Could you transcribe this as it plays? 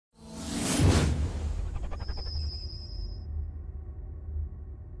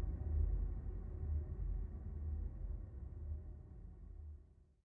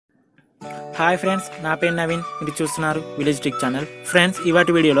Hi friends, నా పేరు నవీన్. మీరు చూస్తున్నారు విలేజ్ ట్రిక్ ఛానల్. ఫ్రెండ్స్,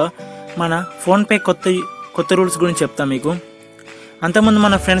 ఇవాటి వీడియోలో మన ఫోన్పే కొత్త రూల్స్ గురించి చెప్తాం మీకు. అంతకుముందు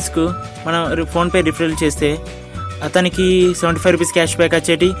మన ఫ్రెండ్స్కు మనం ఫోన్పే రిఫరల్ చేస్తే అతనికి 75 రూపీస్ క్యాష్ బ్యాక్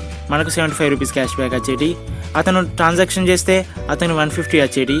వచ్చేటి, మనకు 75 రూపీస్ క్యాష్ బ్యాక్ వచ్చేటి. అతను ట్రాన్సాక్షన్ చేస్తే అతను 150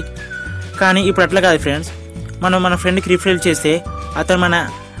 వచ్చేటి. కానీ ఇప్పుడు అట్లా కాదు ఫ్రెండ్స్. మనం మన ఫ్రెండ్కి రిఫరల్ చేస్తే అతను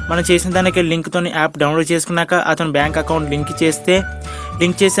మనం చేసిన దానికి లింక్తో యాప్ డౌన్లోడ్ చేసుకున్నాక అతను బ్యాంక్ అకౌంట్ లింక్ చేస్తే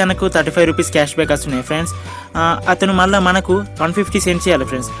మనకు 35 రూపీస్ క్యాష్ బ్యాక్ వస్తున్నాయి ఫ్రెండ్స్. అతను మళ్ళీ మనకు 150 సెండ్ చేయాలి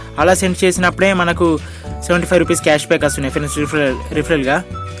ఫ్రెండ్స్. అలా సెండ్ చేసినప్పుడే మనకు 75 రూపీస్ క్యాష్ బ్యాక్ వస్తున్నాయి ఫ్రెండ్స్ రిఫరల్గా.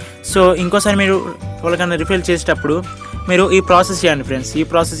 సో ఇంకోసారి మీరు వాళ్ళకన్నా రిఫరల్ చేసేటప్పుడు మీరు ఈ ప్రాసెస్ చేయండి ఫ్రెండ్స్. ఈ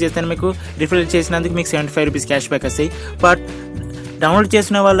ప్రాసెస్ చేస్తే మీకు రిఫరల్ చేసినందుకు మీకు 75 రూపీస్ క్యాష్ బ్యాక్ వస్తాయి. బట్ డౌన్లోడ్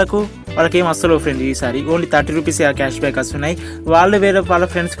చేసిన వాళ్ళకి ఏం వస్తలేవు ఫ్రెండ్స్. ఈసారి ఓన్లీ 30 రూపీస్ క్యాష్ బ్యాక్ వస్తున్నాయి. వాళ్ళు వేరే వాళ్ళ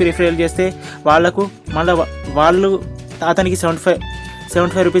ఫ్రెండ్స్కి రిఫరల్ చేస్తే వాళ్ళకు మళ్ళీ అతనికి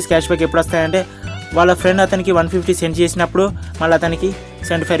 75 రూపీస్ క్యాష్ బ్యాక్ ఎప్పుడు వస్తాయంటే వాళ్ళ ఫ్రెండ్ అతనికి 150 సెండ్ చేసినప్పుడు మళ్ళీ అతనికి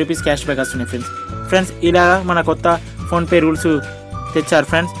 75 రూపీస్ క్యాష్ బ్యాక్ వస్తున్నాయి ఫ్రెండ్స్. ఇలా మన కొత్త ఫోన్పే రూల్స్ తెచ్చారు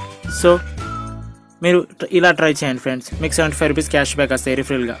ఫ్రెండ్స్. సో మీరు ఇలా ట్రై చేయండి ఫ్రెండ్స్, మీకు 75 రూపీస్ క్యాష్ బ్యాక్ వస్తాయి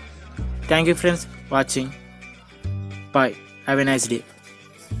రిఫరల్గా. Thank you friends watching. Bye, have a nice day.